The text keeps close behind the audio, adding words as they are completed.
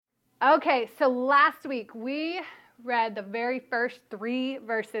Okay, so last week we read the very first 3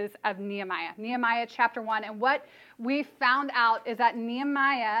 verses of Nehemiah. Nehemiah chapter 1. And what we found out is that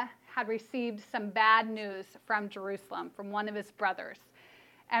Nehemiah had received some bad news from Jerusalem, from one of his brothers.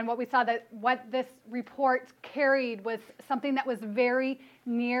 And what we saw that what this report carried was something that was very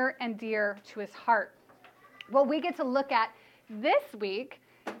near and dear to his heart. What we get to look at this week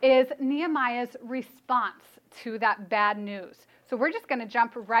is Nehemiah's response to that bad news. So we're just going to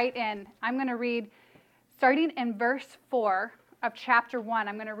jump right in. I'm going to read, starting in verse 4 of chapter 1,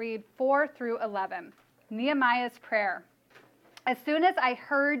 I'm going to read 4 through 11. Nehemiah's prayer. As soon as I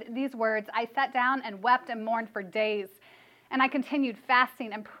heard these words, I sat down and wept and mourned for days. And I continued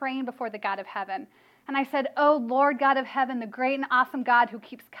fasting and praying before the God of heaven. And I said, "O Lord God of heaven, the great and awesome God who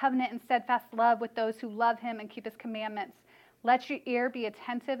keeps covenant and steadfast love with those who love him and keep his commandments, let your ear be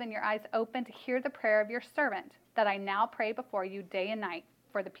attentive and your eyes open to hear the prayer of your servant, that I now pray before you day and night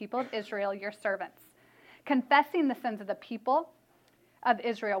for the people of Israel, your servants, confessing the sins of the people of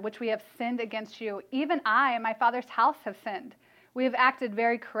Israel, which we have sinned against you. Even I and my father's house have sinned. We have acted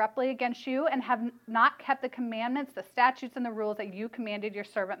very corruptly against you and have not kept the commandments, the statutes, and the rules that you commanded your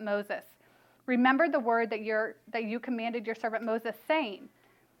servant Moses. Remember the word that you commanded your servant Moses, saying,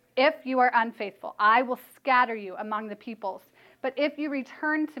 if you are unfaithful, I will scatter you among the peoples. But if you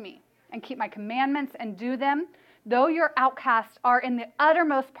return to me and keep my commandments and do them, though your outcasts are in the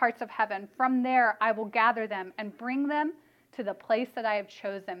uttermost parts of heaven, from there I will gather them and bring them to the place that I have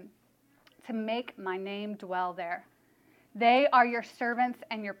chosen to make my name dwell there. They are your servants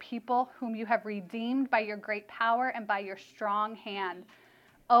and your people, whom you have redeemed by your great power and by your strong hand.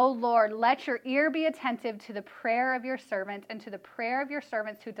 O Lord, let your ear be attentive to the prayer of your servant and to the prayer of your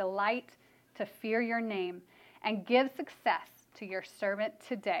servants who delight to fear your name, and give success to your servant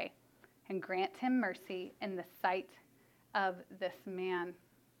today, and grant him mercy in the sight of this man."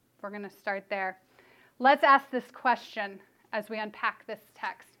 We're going to start there. Let's ask this question as we unpack this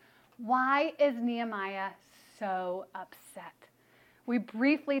text. Why is Nehemiah so upset? We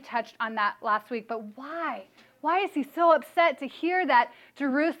briefly touched on that last week, but why? Why is he so upset to hear that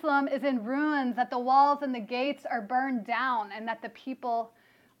Jerusalem is in ruins, that the walls and the gates are burned down, and that the people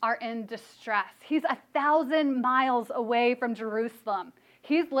are in distress? He's 1,000 miles away from Jerusalem.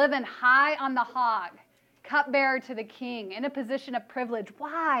 He's living high on the hog, cupbearer to the king, in a position of privilege.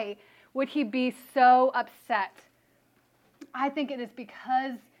 Why would he be so upset? I think it is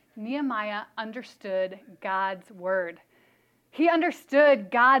because Nehemiah understood God's word. He understood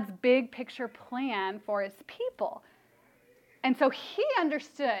God's big picture plan for his people. And so he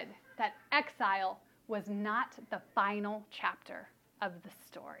understood that exile was not the final chapter of the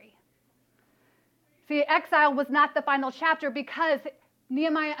story. See, exile was not the final chapter because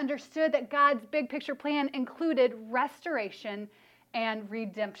Nehemiah understood that God's big picture plan included restoration and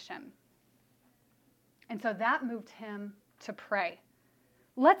redemption. And so that moved him to pray.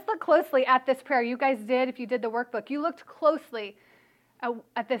 Let's look closely at this prayer. You guys did, if you did the workbook, you looked closely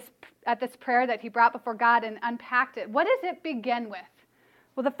at this prayer that he brought before God and unpacked it. What does it begin with?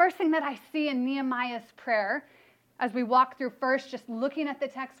 Well, the first thing that I see in Nehemiah's prayer, as we walk through first, just looking at the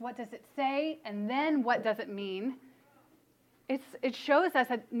text, what does it say? And then what does it mean? It shows us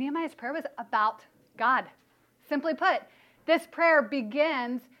that Nehemiah's prayer was about God. Simply put, this prayer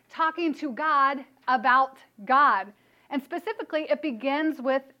begins talking to God about God. And specifically, it begins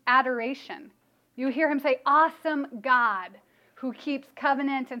with adoration. You hear him say, "Awesome God, who keeps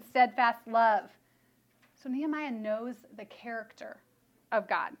covenant and steadfast love." So Nehemiah knows the character of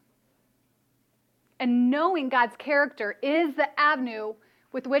God. And knowing God's character is the avenue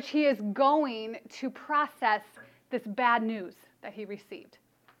with which he is going to process this bad news that he received.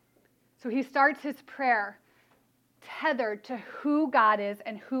 So he starts his prayer tethered to who God is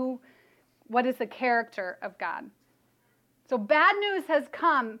and what is the character of God. So bad news has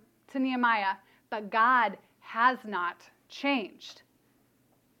come to Nehemiah, but God has not changed.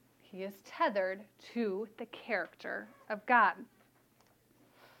 He is tethered to the character of God.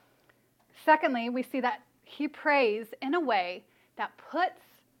 Secondly, we see that he prays in a way that puts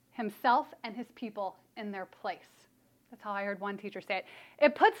himself and his people in their place. That's how I heard one teacher say it.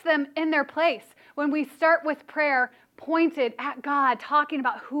 It puts them in their place. When we start with prayer pointed at God, talking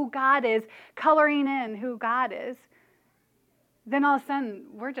about who God is, coloring in who God is, then all of a sudden,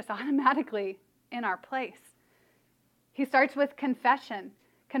 we're just automatically in our place. He starts with confession,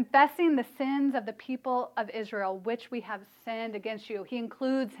 confessing the sins of the people of Israel, which we have sinned against you. He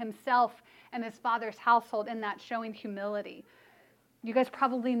includes himself and his father's household in that, showing humility. You guys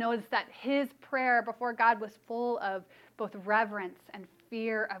probably noticed that his prayer before God was full of both reverence and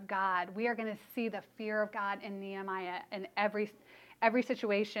fear of God. We are going to see the fear of God in Nehemiah in every every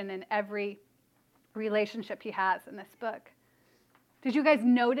situation and every relationship he has in this book. Did you guys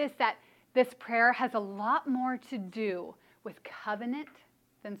notice that this prayer has a lot more to do with covenant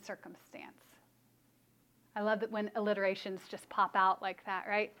than circumstance? I love that when alliterations just pop out like that,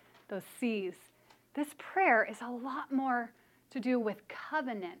 right? Those C's. This prayer is a lot more to do with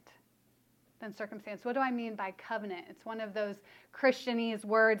covenant than circumstance. What do I mean by covenant? It's one of those Christianese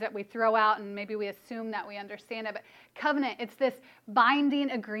words that we throw out and maybe we assume that we understand it. But covenant, it's this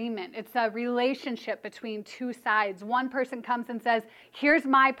binding agreement. It's a relationship between two sides. One person comes and says, here's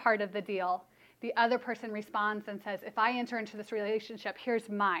my part of the deal. The other person responds and says, if I enter into this relationship, here's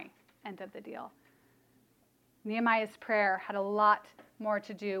my end of the deal. Nehemiah's prayer had a lot more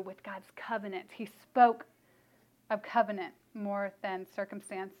to do with God's covenant. He spoke of covenant more than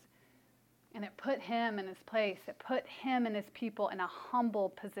circumstance. And it put him in his place. It put him and his people in a humble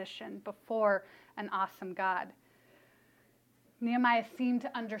position before an awesome God. Nehemiah seemed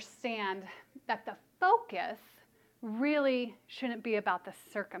to understand that the focus really shouldn't be about the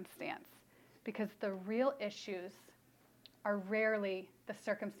circumstance, because the real issues are rarely the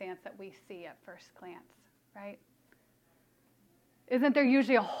circumstance that we see at first glance, right? Isn't there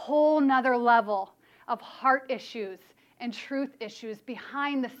usually a whole nother level of heart issues and truth issues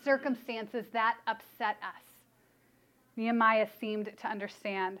behind the circumstances that upset us? Nehemiah seemed to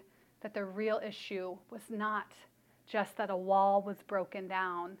understand that the real issue was not just that a wall was broken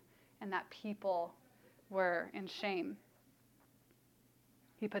down and that people were in shame.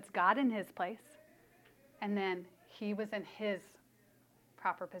 He puts God in his place, and then he was in his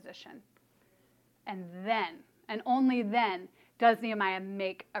proper position. And then, and only then, does Nehemiah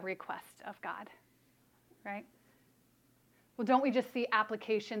make a request of God, right? Well, don't we just see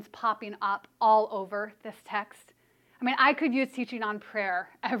applications popping up all over this text? I mean, I could use teaching on prayer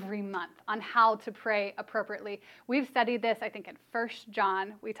every month on how to pray appropriately. We've studied this, I think, in 1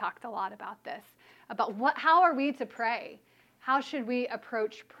 John. We talked a lot about this, about how are we to pray? How should we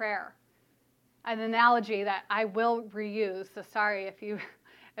approach prayer? An analogy that I will reuse, so sorry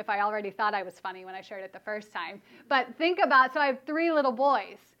if I already thought I was funny when I shared it the first time. But think about, so I have 3 little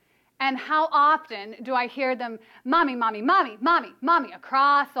boys. And how often do I hear them, mommy, mommy, mommy, mommy, mommy,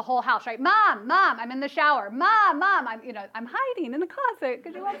 across the whole house, right? Mom, mom, I'm in the shower. Mom, mom, I'm hiding in the closet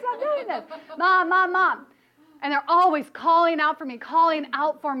because you won't stop doing this. Mom, mom, mom. And they're always calling out for me, calling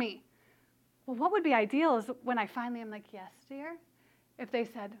out for me. Well, what would be ideal is when I finally am like, yes, dear. If they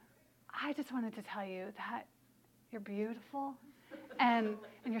said, I just wanted to tell you that you're beautiful and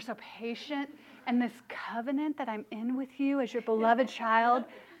you're so patient, and this covenant that I'm in with you as your beloved child,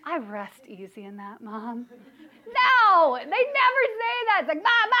 I rest easy in that, Mom. No, they never say that. It's like, Mom,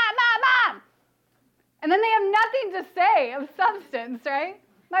 Mom, Mom, Mom. And then they have nothing to say of substance, right?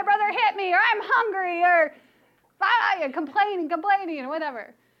 My brother hit me, or I'm hungry, or complaining, or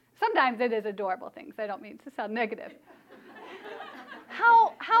whatever. Sometimes it is adorable things. I don't mean to sound negative.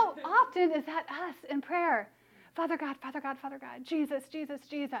 How often is that us in prayer? Father God, Father God, Father God, Jesus, Jesus,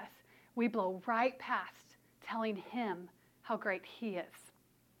 Jesus. We blow right past telling him how great he is.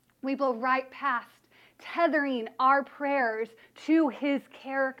 We blow right past tethering our prayers to his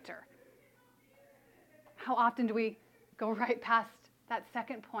character. How often do we go right past that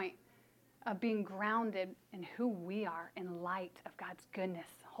second point of being grounded in who we are in light of God's goodness,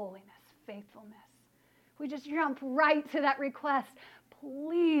 holiness, faithfulness? We just jump right to that request.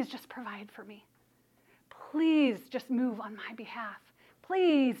 Please just provide for me. Please just move on my behalf.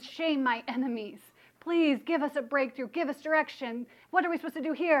 Please shame my enemies. Please give us a breakthrough. Give us direction. What are we supposed to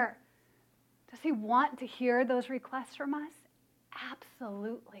do here? Does he want to hear those requests from us?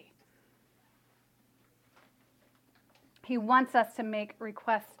 Absolutely. He wants us to make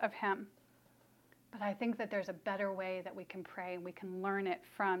requests of him. But I think that there's a better way that we can pray, and we can learn it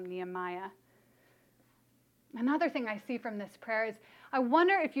from Nehemiah. Another thing I see from this prayer is, I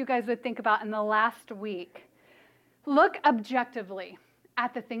wonder if you guys would think about in the last week, look objectively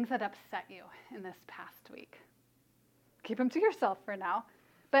at the things that upset you in this past week. Keep them to yourself for now.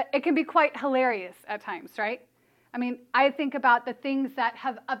 But it can be quite hilarious at times, right? I mean, I think about the things that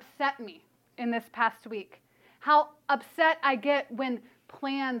have upset me in this past week. How upset I get when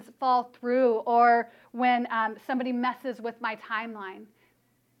plans fall through, or when somebody messes with my timeline.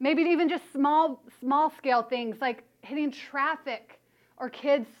 Maybe even just small scale things like hitting traffic, or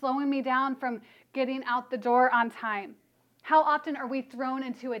kids slowing me down from getting out the door on time. How often are we thrown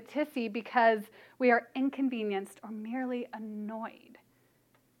into a tizzy because we are inconvenienced or merely annoyed?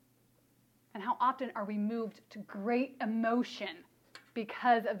 And how often are we moved to great emotion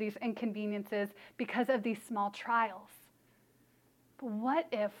because of these inconveniences, because of these small trials? But what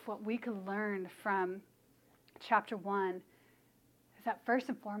if what we could learn from chapter 1 is that first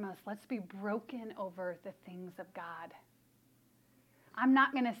and foremost, let's be broken over the things of God. I'm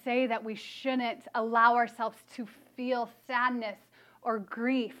not going to say that we shouldn't allow ourselves to feel sadness or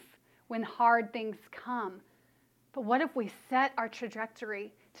grief when hard things come. But what if we set our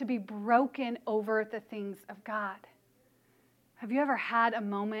trajectory to be broken over the things of God? Have you ever had a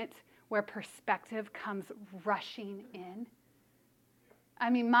moment where perspective comes rushing in?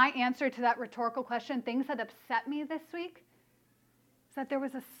 I mean, my answer to that rhetorical question, things that upset me this week, is that there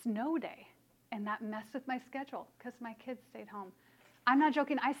was a snow day, and that messed with my schedule because my kids stayed home. I'm not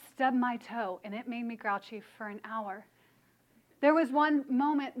joking. I stubbed my toe, and it made me grouchy for an hour. There was one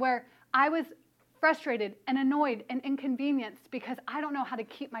moment where I was frustrated and annoyed and inconvenienced because I don't know how to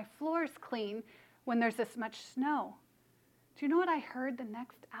keep my floors clean when there's this much snow. Do you know what I heard the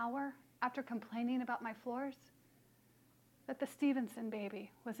next hour after complaining about my floors? That the Stevenson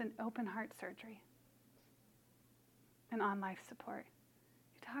baby was in open heart surgery and on life support.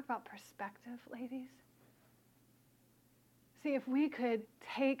 You talk about perspective, ladies. See, if we could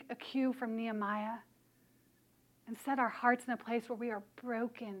take a cue from Nehemiah and set our hearts in a place where we are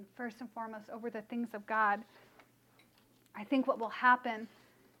broken, first and foremost, over the things of God, I think what will happen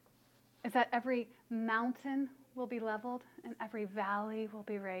is that every mountain will be leveled and every valley will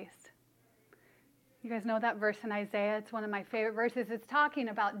be raised. You guys know that verse in Isaiah? It's one of my favorite verses. It's talking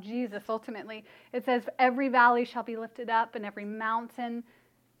about Jesus ultimately. It says, every valley shall be lifted up and every mountain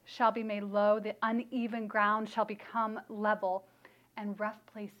shall be made low. The uneven ground shall become level and rough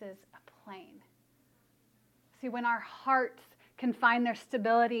places a plain. See, when our hearts can find their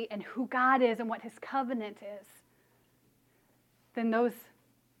stability in who God is and what his covenant is, then those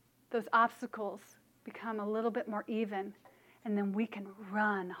obstacles become a little bit more even, and then we can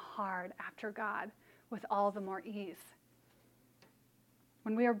run hard after God with all the more ease.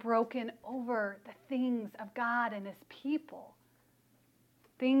 When we are broken over the things of God and his people,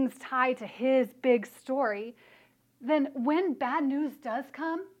 things tied to his big story, then when bad news does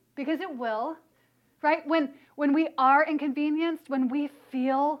come, because it will, right? When we are inconvenienced, when we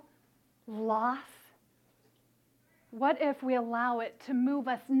feel loss, what if we allow it to move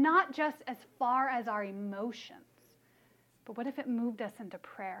us not just as far as our emotions, but what if it moved us into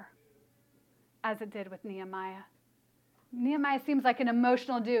prayer, as it did with Nehemiah? Nehemiah seems like an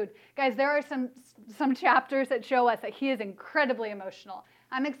emotional dude. Guys, there are some chapters that show us that he is incredibly emotional.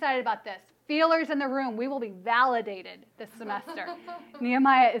 I'm excited about this. Feelers in the room, we will be validated this semester.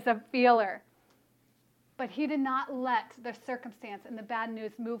 Nehemiah is a feeler. But he did not let the circumstance and the bad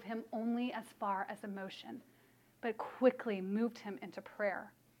news move him only as far as emotion, but quickly moved him into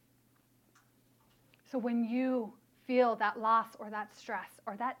prayer. So when you feel that loss or that stress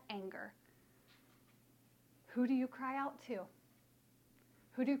or that anger, who do you cry out to?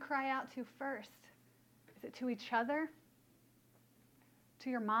 Who do you cry out to first? Is it to each other? To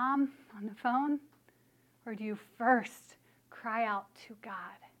your mom on the phone? Or do you first cry out to God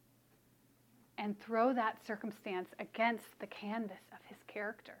and throw that circumstance against the canvas of his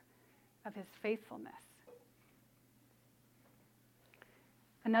character, of his faithfulness?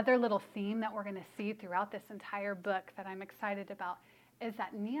 Another little theme that we're going to see throughout this entire book that I'm excited about is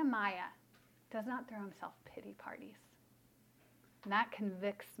that Nehemiah does not throw himself pity parties. And that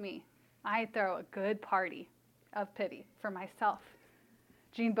convicts me. I throw a good party of pity for myself.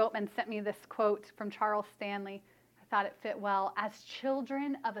 Gene Boatman sent me this quote from Charles Stanley. I thought it fit well. As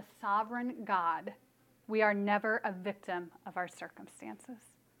children of a sovereign God, we are never a victim of our circumstances.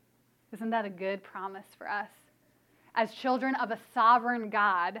 Isn't that a good promise for us? As children of a sovereign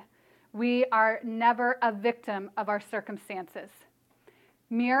God, we are never a victim of our circumstances.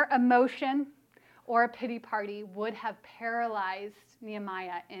 Mere emotion or a pity party would have paralyzed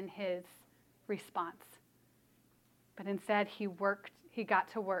Nehemiah in his response. But instead, he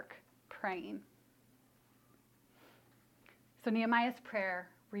got to work praying. So Nehemiah's prayer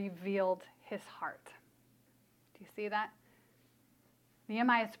revealed his heart. Do you see that?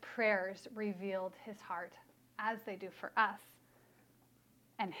 Nehemiah's prayers revealed his heart, as they do for us.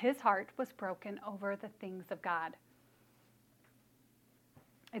 And his heart was broken over the things of God.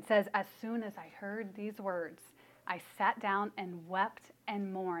 It says, as soon as I heard these words, I sat down and wept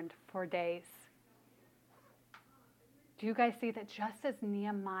and mourned for days. Do you guys see that just as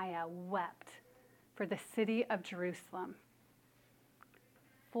Nehemiah wept for the city of Jerusalem,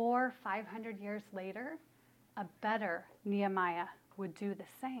 500 years later, a better Nehemiah would do the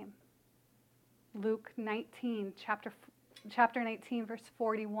same. Luke 19, chapter 19, verse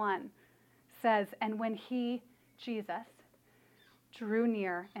 41 says, and when he, Jesus, drew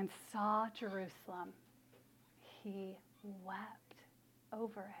near and saw Jerusalem, he wept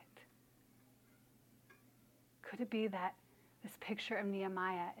over it. Could it be that This picture of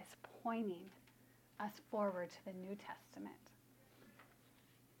Nehemiah is pointing us forward to the New Testament.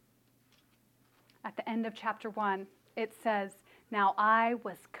 At the end of chapter 1, it says, "Now I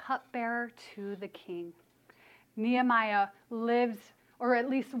was cupbearer to the king." Nehemiah lived, or at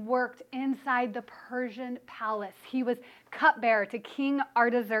least worked, inside the Persian palace. He was cupbearer to King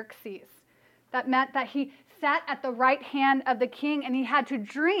Artaxerxes. That meant that he sat at the right hand of the king, and he had to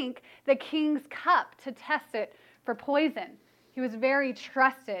drink the king's cup to test it for poison. He was very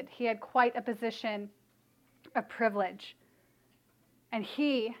trusted. He had quite a position of privilege. And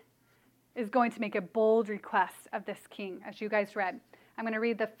he is going to make a bold request of this king, as you guys read. I'm going to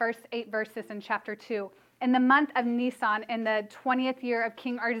read the first 8 verses in chapter 2. "In the month of Nisan, in the 20th year of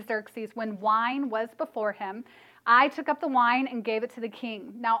King Artaxerxes, when wine was before him, I took up the wine and gave it to the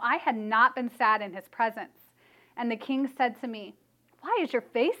king. Now I had not been sad in his presence. And the king said to me, 'Why is your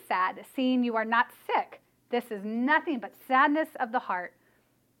face sad, seeing you are not sick? This is nothing but sadness of the heart.'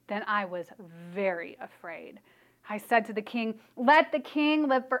 Then I was very afraid. I said to the king, 'Let the king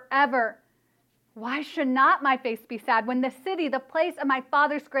live forever. Why should not my face be sad when the city, the place of my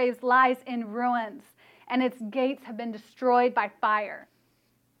father's graves, lies in ruins, and its gates have been destroyed by fire?'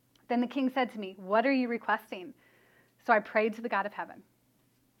 Then the king said to me, 'What are you requesting?' So I prayed to the God of heaven.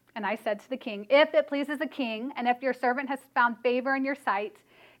 And I said to the king, 'If it pleases the king, and if your servant has found favor in your sight,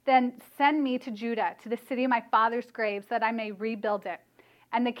 then send me to Judah, to the city of my father's graves, that I may rebuild it.'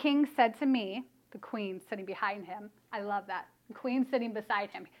 And the king said to me," the queen sitting behind him, I love that, the queen sitting beside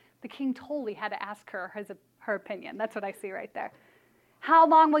him. The king totally had to ask her her opinion. That's what I see right there. "How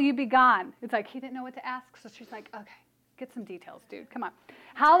long will you be gone?" It's like he didn't know what to ask, so she's like, "Okay, get some details, dude. Come on.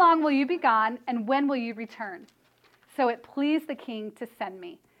 How long will you be gone, and when will you return?" So it pleased the king to send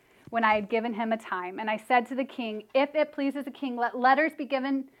me, when I had given him a time. And I said to the king, "If it pleases the king, let letters be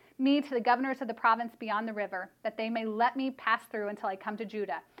given me to the governors of the province beyond the river, that they may let me pass through until I come to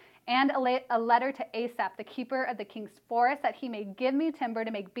Judah. And a letter to Asaph, the keeper of the king's forest, that he may give me timber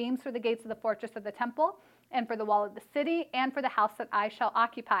to make beams for the gates of the fortress of the temple, and for the wall of the city, and for the house that I shall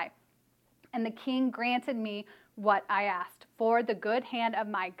occupy." And the king granted me what I asked, for the good hand of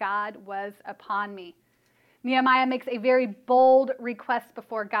my God was upon me. Nehemiah makes a very bold request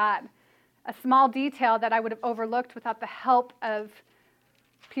before God, a small detail that I would have overlooked without the help of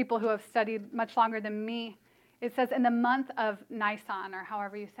people who have studied much longer than me. It says in the month of Nisan, or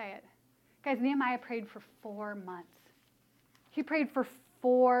however you say it. Guys, Nehemiah prayed for 4 months. He prayed for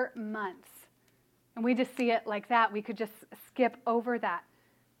 4 months. And we just see it like that. We could just skip over that.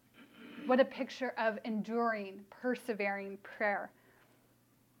 What a picture of enduring, persevering prayer.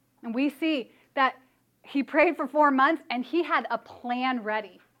 And we see that he prayed for 4 months, and he had a plan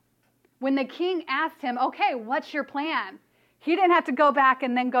ready. When the king asked him, "Okay, what's your plan?" he didn't have to go back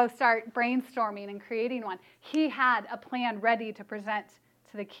and then go start brainstorming and creating one. He had a plan ready to present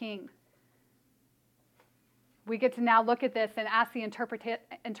to the king. We get to now look at this and ask the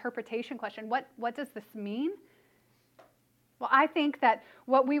interpretation question. What does this mean? Well, I think that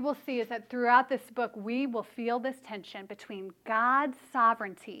what we will see is that throughout this book, we will feel this tension between God's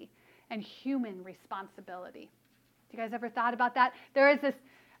sovereignty and human responsibility. You guys ever thought about that? There is this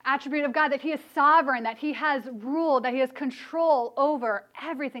attribute of God that he is sovereign, that he has rule, that he has control over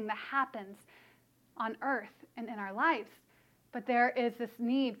everything that happens on earth and in our lives. But there is this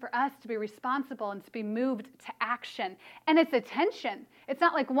need for us to be responsible and to be moved to action. And it's a tension. It's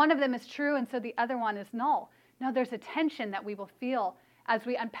not like one of them is true and so the other one is null. No, there's a tension that we will feel as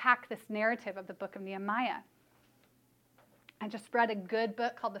we unpack this narrative of the book of Nehemiah. I just read a good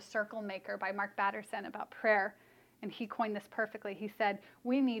book called The Circle Maker by Mark Batterson about prayer, and he coined this perfectly. He said,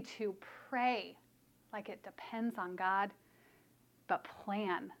 we need to pray like it depends on God, but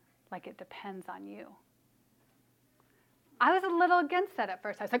plan like it depends on you. I was a little against that at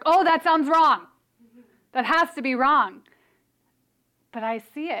first. I was like, oh, that sounds wrong. That has to be wrong. But I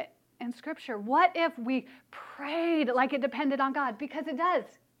see it in Scripture. What if we prayed like it depended on God? Because it does.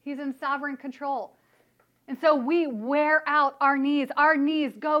 He's in sovereign control. And so we wear out our knees. Our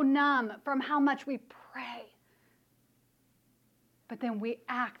knees go numb from how much we pray. But then we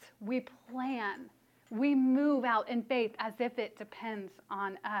act, we plan, we move out in faith as if it depends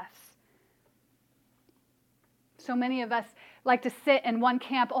on us. So many of us like to sit in one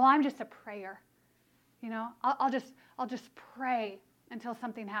camp. Oh, I'm just a prayer. You know, I'll just pray until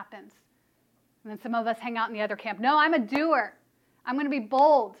something happens. And then some of us hang out in the other camp. No, I'm a doer. I'm going to be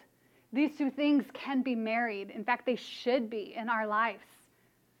bold. These two things can be married. In fact, they should be in our lives.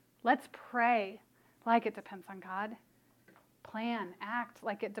 Let's pray like it depends on God. Plan, act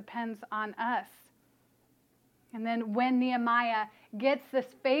like it depends on us. And then when Nehemiah gets this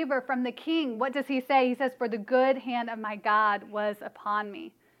favor from the king, what does he say? He says, "For the good hand of my God was upon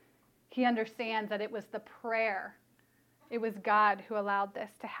me." He understands that it was the prayer. It was God who allowed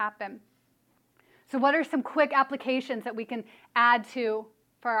this to happen. So what are some quick applications that we can add to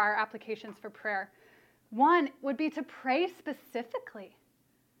for our applications for prayer? One would be to pray specifically.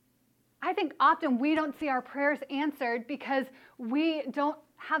 I think often we don't see our prayers answered because we don't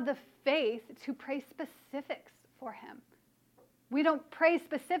have the faith to pray specifics for him. We don't pray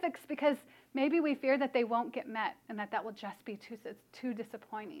specifics because maybe we fear that they won't get met and that will just be too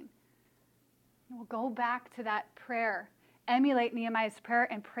disappointing. We'll go back to that prayer, emulate Nehemiah's prayer,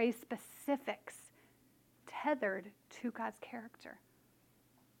 and pray specifics tethered to God's character.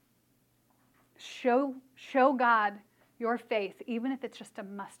 Show God your faith, even if it's just a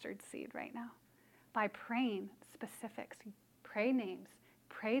mustard seed right now, by praying specifics. Pray names,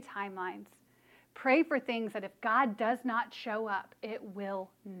 pray timelines, pray for things that if God does not show up, it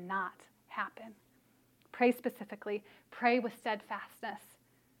will not happen. Pray specifically, pray with steadfastness.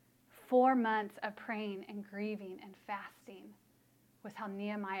 4 months of praying and grieving and fasting was how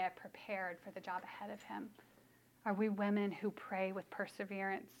Nehemiah prepared for the job ahead of him. Are we women who pray with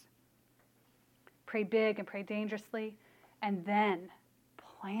perseverance? Pray big and pray dangerously, and then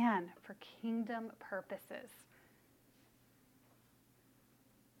plan for kingdom purposes.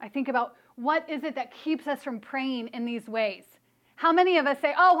 I think about what is it that keeps us from praying in these ways? How many of us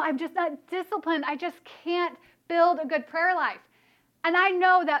say, "Oh, I'm just not disciplined. I just can't build a good prayer life." And I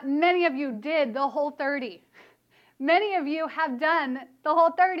know that many of you did the whole 30. Many of you have done the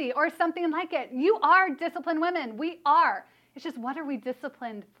whole 30 or something like it. You are disciplined women. We are. It's just, what are we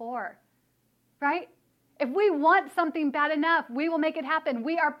disciplined for? Right? If we want something bad enough, we will make it happen.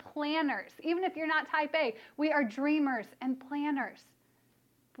 We are planners. Even if you're not type A, we are dreamers and planners.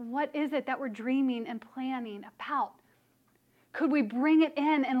 But what is it that we're dreaming and planning about? Could we bring it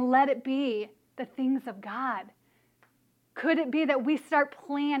in and let it be the things of God? Could it be that we start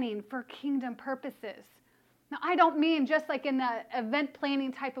planning for kingdom purposes? Now, I don't mean just like in the event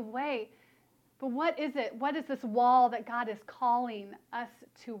planning type of way, but what is it? What is this wall that God is calling us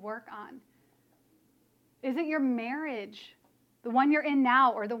to work on? Is it your marriage, the one you're in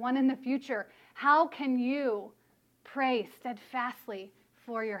now or the one in the future? How can you pray steadfastly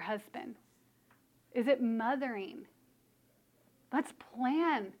for your husband? Is it mothering? Let's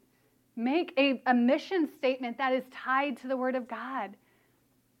plan. Make a mission statement that is tied to the Word of God.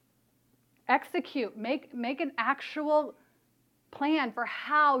 Execute. Make an actual plan for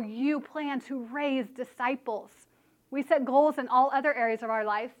how you plan to raise disciples. We set goals in all other areas of our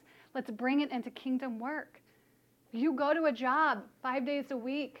lives. Let's bring it into kingdom work. You go to a job 5 days a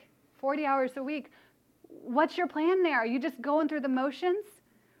week, 40 hours a week. What's your plan there? Are you just going through the motions?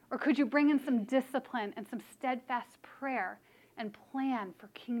 Or could you bring in some discipline and some steadfast prayer and plan for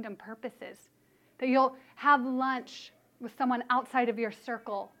kingdom purposes? That you'll have lunch with someone outside of your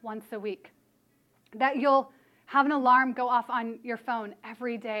circle once a week. That you'll have an alarm go off on your phone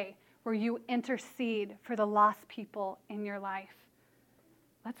every day where you intercede for the lost people in your life.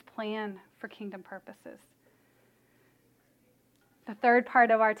 Let's plan for kingdom purposes. The third part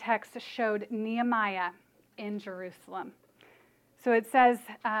of our text showed Nehemiah in Jerusalem. So it says,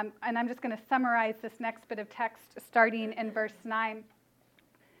 and I'm just going to summarize this next bit of text starting in verse 9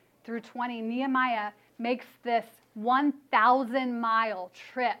 through 20. Nehemiah makes this 1,000-mile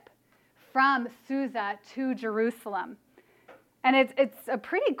trip from Susa to Jerusalem. And it's a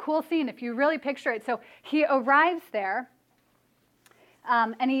pretty cool scene if you really picture it. So he arrives there,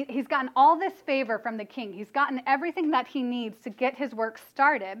 and he's gotten all this favor from the king. He's gotten everything that he needs to get his work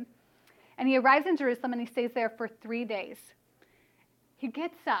started. And he arrives in Jerusalem, and he stays there for 3 days. He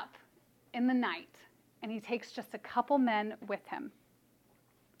gets up in the night, and he takes just a couple men with him.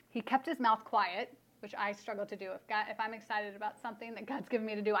 He kept his mouth quiet, which I struggle to do. If I'm excited about something that God's given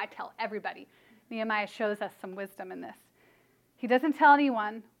me to do, I tell everybody. Nehemiah shows us some wisdom in this. He doesn't tell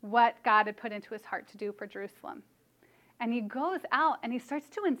anyone what God had put into his heart to do for Jerusalem. And he goes out and he starts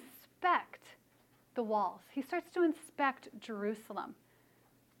to inspect the walls. He starts to inspect Jerusalem.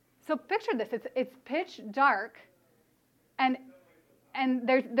 So picture this. It's pitch dark, and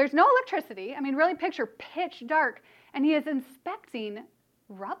there's no electricity. I mean, really picture pitch dark. And he is inspecting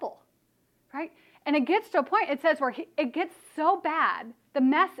rubble, right? And it gets to a point, it says, where it gets so bad, the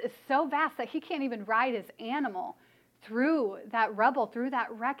mess is so vast that he can't even ride his animal through that rubble, through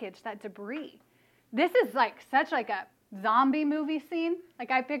that wreckage, that debris. This is like such like a zombie movie scene.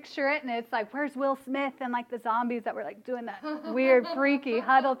 Like I picture it, and it's like, where's Will Smith and like the zombies that were like doing that weird, freaky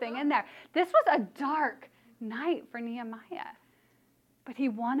huddle thing in there. This was a dark night for Nehemiah. But he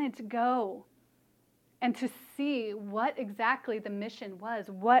wanted to go and to see what exactly the mission was,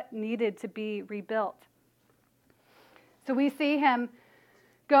 what needed to be rebuilt. So we see him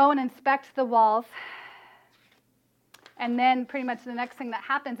go and inspect the walls. And then pretty much the next thing that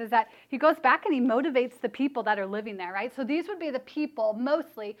happens is that he goes back and he motivates the people that are living there, right? So these would be the people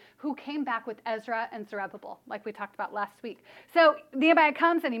mostly who came back with Ezra and Zerubbabel, like we talked about last week. So Nehemiah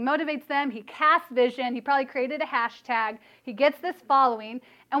comes and he motivates them. He casts vision. He probably created a hashtag. He gets this following.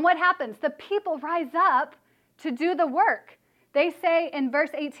 And what happens? The people rise up to do the work. They say in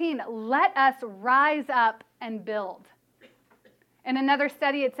verse 18, let us rise up and build. In another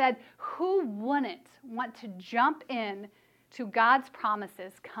study, it said, who wouldn't want to jump in to God's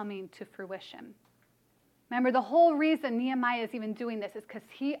promises coming to fruition? Remember, the whole reason Nehemiah is even doing this is because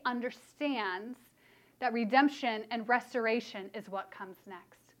he understands that redemption and restoration is what comes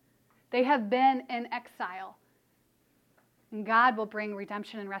next. They have been in exile, and God will bring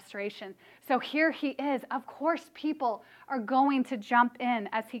redemption and restoration. So here he is. Of course, people are going to jump in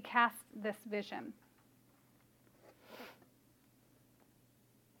as he casts this vision.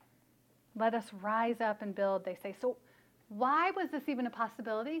 Let us rise up and build, they say. So why was this even a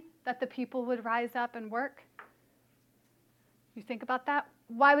possibility that the people would rise up and work? You think about that?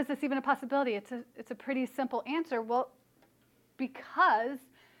 Why was this even a possibility? It's a pretty simple answer. Well, because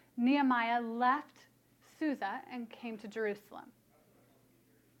Nehemiah left Susa and came to Jerusalem.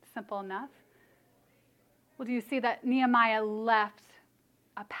 Simple enough. Well, do you see that Nehemiah left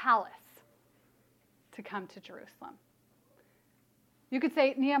a palace to come to Jerusalem? You could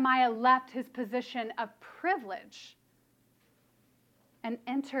say Nehemiah left his position of privilege and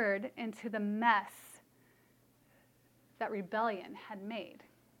entered into the mess that rebellion had made.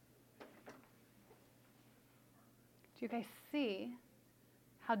 Do you guys see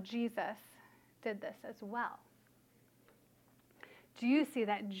how Jesus did this as well? Do you see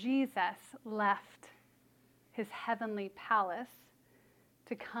that Jesus left his heavenly palace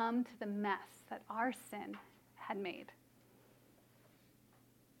to come to the mess that our sin had made?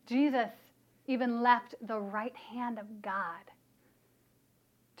 Jesus even left the right hand of God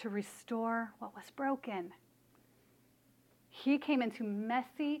to restore what was broken. He came into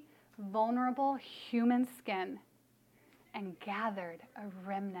messy, vulnerable human skin and gathered a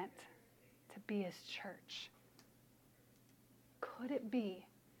remnant to be his church. Could it be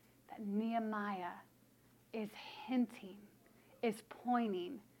that Nehemiah is hinting, is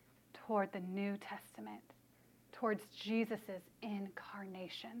pointing toward the New Testament, towards Jesus'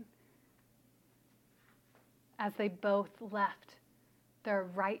 incarnation, as they both left their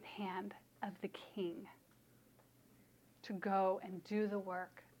right hand of the King to go and do the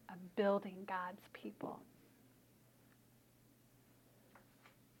work of building God's people?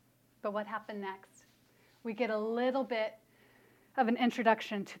 But what happened next? We get a little bit of an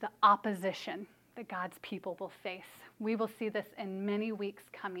introduction to the opposition that God's people will face. We will see this in many weeks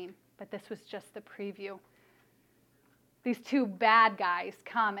coming, but this was just the preview. These two bad guys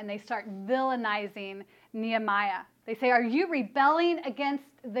come and they start villainizing Nehemiah. They say, are you rebelling against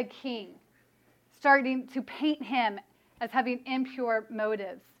the king? Starting to paint him as having impure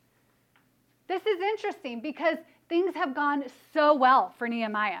motives. This is interesting because things have gone so well for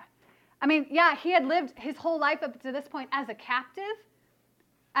Nehemiah. I mean, yeah, he had lived his whole life up to this point as a captive,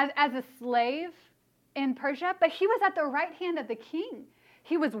 as a slave in Persia, but he was at the right hand of the king.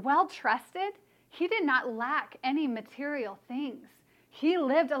 He was well trusted. He did not lack any material things. He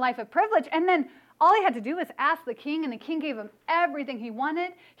lived a life of privilege, and then all he had to do was ask the king, and the king gave him everything he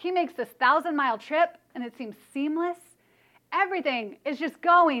wanted. He makes this 1,000-mile trip, and it seems seamless. Everything is just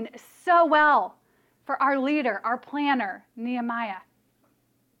going so well for our leader, our planner, Nehemiah.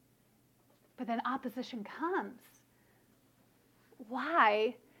 But then opposition comes.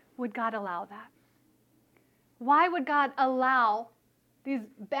 Why would God allow that? Why would God allow these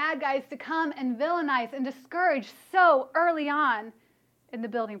bad guys to come and villainize and discourage so early on in the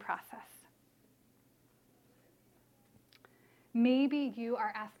building process? Maybe you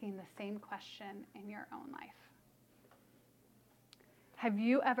are asking the same question in your own life. Have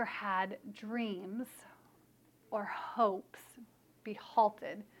you ever had dreams or hopes be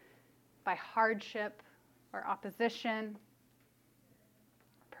halted by hardship or opposition,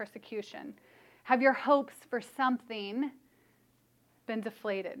 persecution? Have your hopes for something been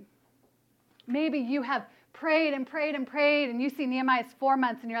deflated? Maybe you have prayed and prayed and prayed, and you see Nehemiah's 4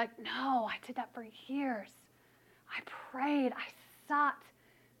 months, and you're like, no, I did that for years. I prayed, I sought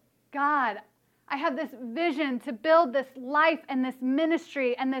God. I have this vision to build this life and this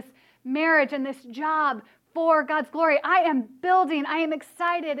ministry and this marriage and this job for God's glory. I am building. I am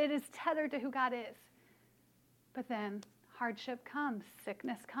excited. It is tethered to who God is. But then hardship comes,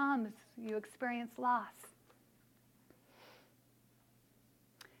 sickness comes, you experience loss.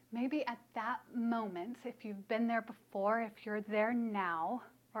 Maybe at that moment, if you've been there before, if you're there now,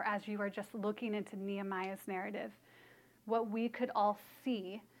 or as you are just looking into Nehemiah's narrative, what we could all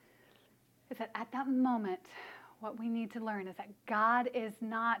see is that at that moment, what we need to learn is that God is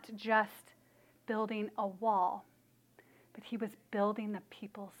not just building a wall, but he was building the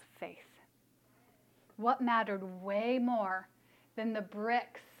people's faith. What mattered way more than the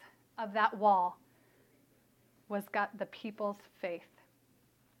bricks of that wall was the people's faith.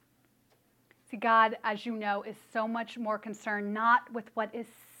 See, God, as you know, is so much more concerned not with what is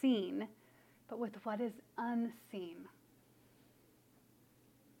seen, but with what is unseen.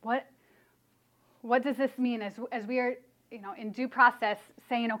 What does this mean as we are, in due process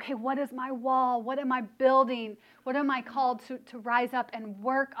saying, okay, what is my wall? What am I building? What am I called to rise up and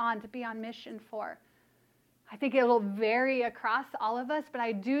work on, to be on mission for? I think it will vary across all of us, but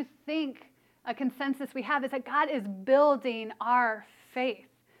I do think a consensus we have is that God is building our faith.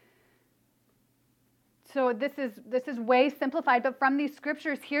 So this is way simplified, but from these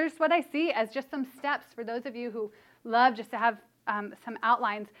scriptures, here's what I see as just some steps for those of you who love just to have some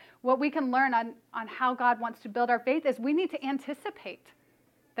outlines. What we can learn on how God wants to build our faith is we need to anticipate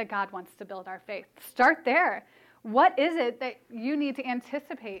that God wants to build our faith. Start there. What is it that you need to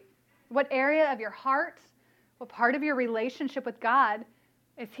anticipate? What area of your heart, what part of your relationship with God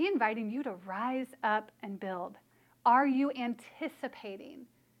is he inviting you to rise up and build? Are you anticipating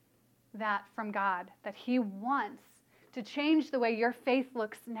that from God, that he wants to change the way your faith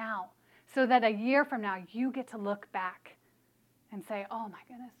looks now, so that a year from now you get to look back and say, oh my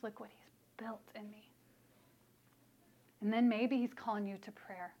goodness, look what he's built in me. And then maybe he's calling you to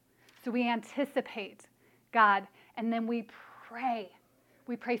prayer. So we anticipate God, and then we pray.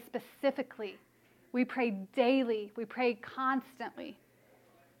 We pray specifically. We pray daily. We pray constantly.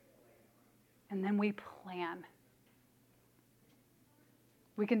 And then we plan.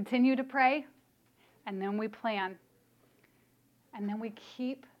 We continue to pray, and then we plan. And then we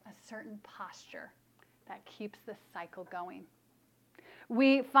keep a certain posture that keeps the cycle going.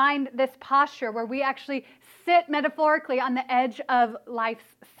 We find this posture where we actually sit metaphorically on the edge of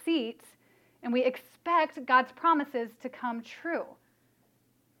life's seat, and we expect God's promises to come true.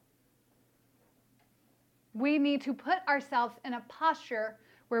 We need to put ourselves in a posture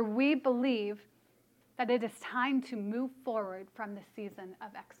where we believe that it is time to move forward from the season of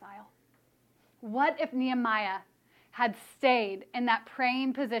exile. What if Nehemiah had stayed in that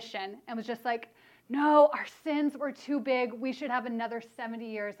praying position and was just like, no, our sins were too big. We should have another 70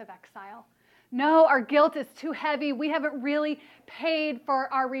 years of exile. No, our guilt is too heavy. We haven't really paid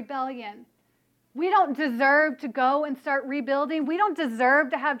for our rebellion. We don't deserve to go and start rebuilding. We don't deserve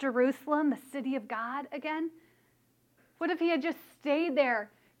to have Jerusalem, the city of God, again. What if he had just stayed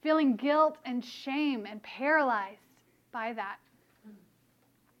there, feeling guilt and shame and paralyzed by that?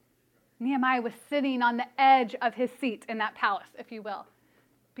 Nehemiah was sitting on the edge of his seat in that palace, if you will,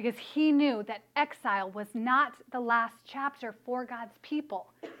 because he knew that exile was not the last chapter for God's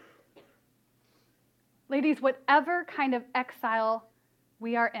people. Ladies, whatever kind of exile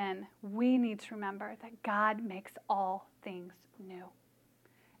we are in, we need to remember that God makes all things new.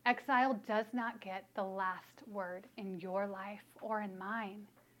 Exile does not get the last word in your life or in mine.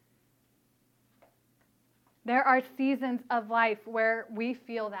 There are seasons of life where we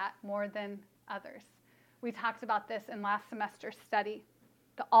feel that more than others. We talked about this in last semester's study,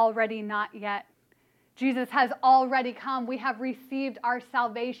 the already not yet. Jesus has already come. We have received our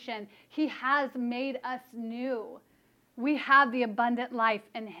salvation. He has made us new. We have the abundant life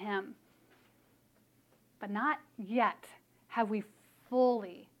in him. But not yet have we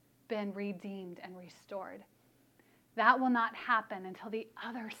fully been redeemed and restored. That will not happen until the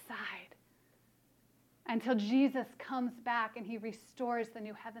other side. Until Jesus comes back and he restores the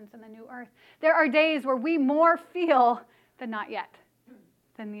new heavens and the new earth. There are days where we more feel the not yet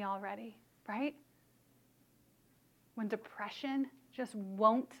than the already, right? When depression just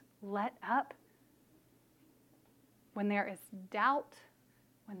won't let up. When there is doubt,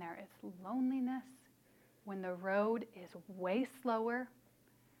 when there is loneliness, when the road is way slower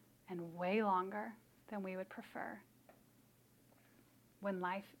and way longer than we would prefer. When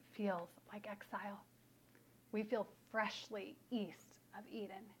life feels like exile. We feel freshly east of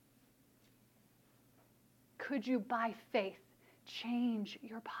Eden. Could you, by faith, change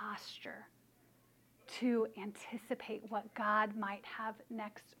your posture to anticipate what God might have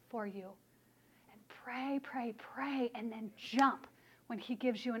next for you? And pray, pray, pray, and then jump when he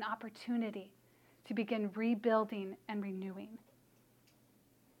gives you an opportunity to begin rebuilding and renewing.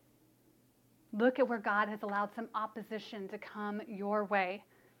 Look at where God has allowed some opposition to come your way.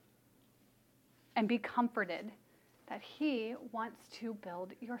 And be comforted that he wants to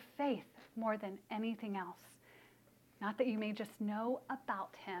build your faith more than anything else. Not that you may just know about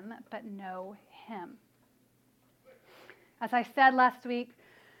him, but know him. As I said last week,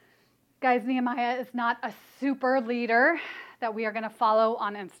 guys, Nehemiah is not a super leader that we are going to follow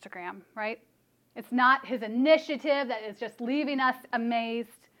on Instagram, right? It's not his initiative that is just leaving us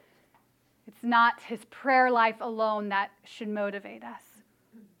amazed. It's not his prayer life alone that should motivate us.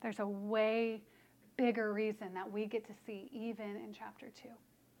 There's a way bigger reason that we get to see even in chapter 2.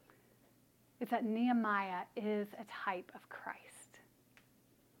 It's that Nehemiah is a type of Christ.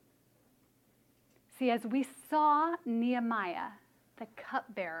 See, as we saw Nehemiah, the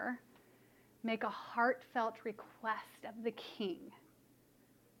cupbearer, make a heartfelt request of the king.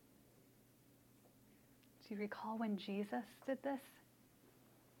 Do you recall when Jesus did this?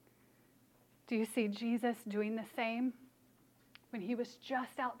 Do you see Jesus doing the same when he was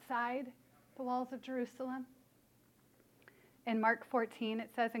just outside the walls of Jerusalem? In Mark 14,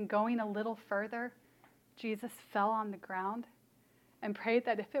 it says, and going a little further, Jesus fell on the ground and prayed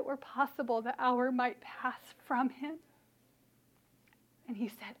that if it were possible, the hour might pass from him. And he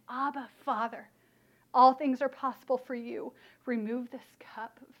said, Abba, Father, all things are possible for you. Remove this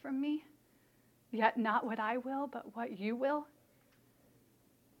cup from me, yet not what I will, but what you will.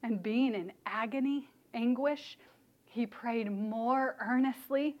 And being in agony, anguish, he prayed more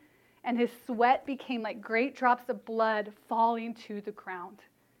earnestly, and his sweat became like great drops of blood falling to the ground.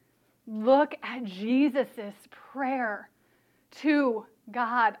 Look at Jesus' prayer to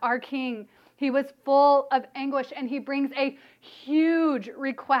God, our King. He was full of anguish, and he brings a huge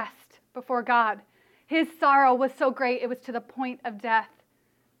request before God. His sorrow was so great, it was to the point of death.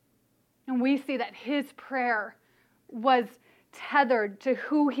 And we see that his prayer was tethered to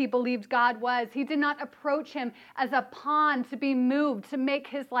who he believed God was. He did not approach him as a pawn to be moved, to make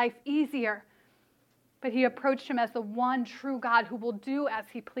his life easier. But he approached him as the one true God who will do as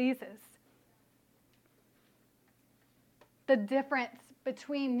he pleases. The difference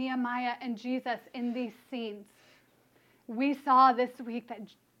between Nehemiah and Jesus in these scenes. We saw this week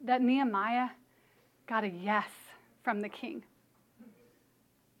that Nehemiah got a yes from the king.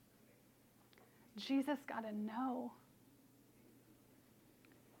 Jesus got a no.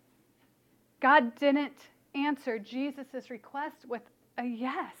 God didn't answer Jesus' request with a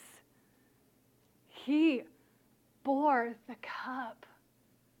yes. He bore the cup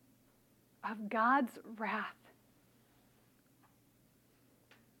of God's wrath.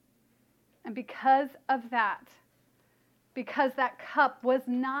 And because of that, because that cup was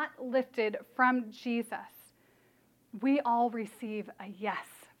not lifted from Jesus, we all receive a yes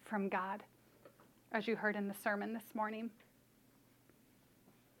from God, as you heard in the sermon this morning.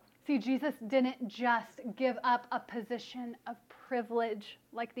 See, Jesus didn't just give up a position of privilege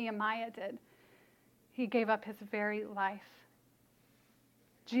like Nehemiah did. He gave up his very life.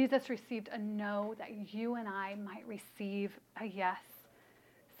 Jesus received a no that you and I might receive a yes.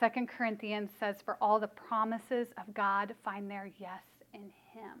 2 Corinthians says, for all the promises of God find their yes in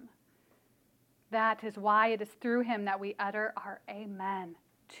him. That is why it is through him that we utter our amen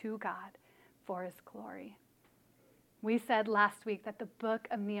to God for his glory. We said last week that the book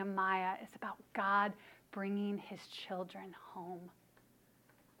of Nehemiah is about God bringing his children home.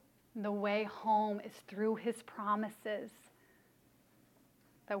 The way home is through his promises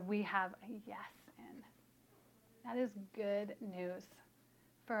that we have a yes in. That is good news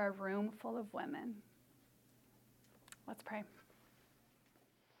for a room full of women. Let's pray.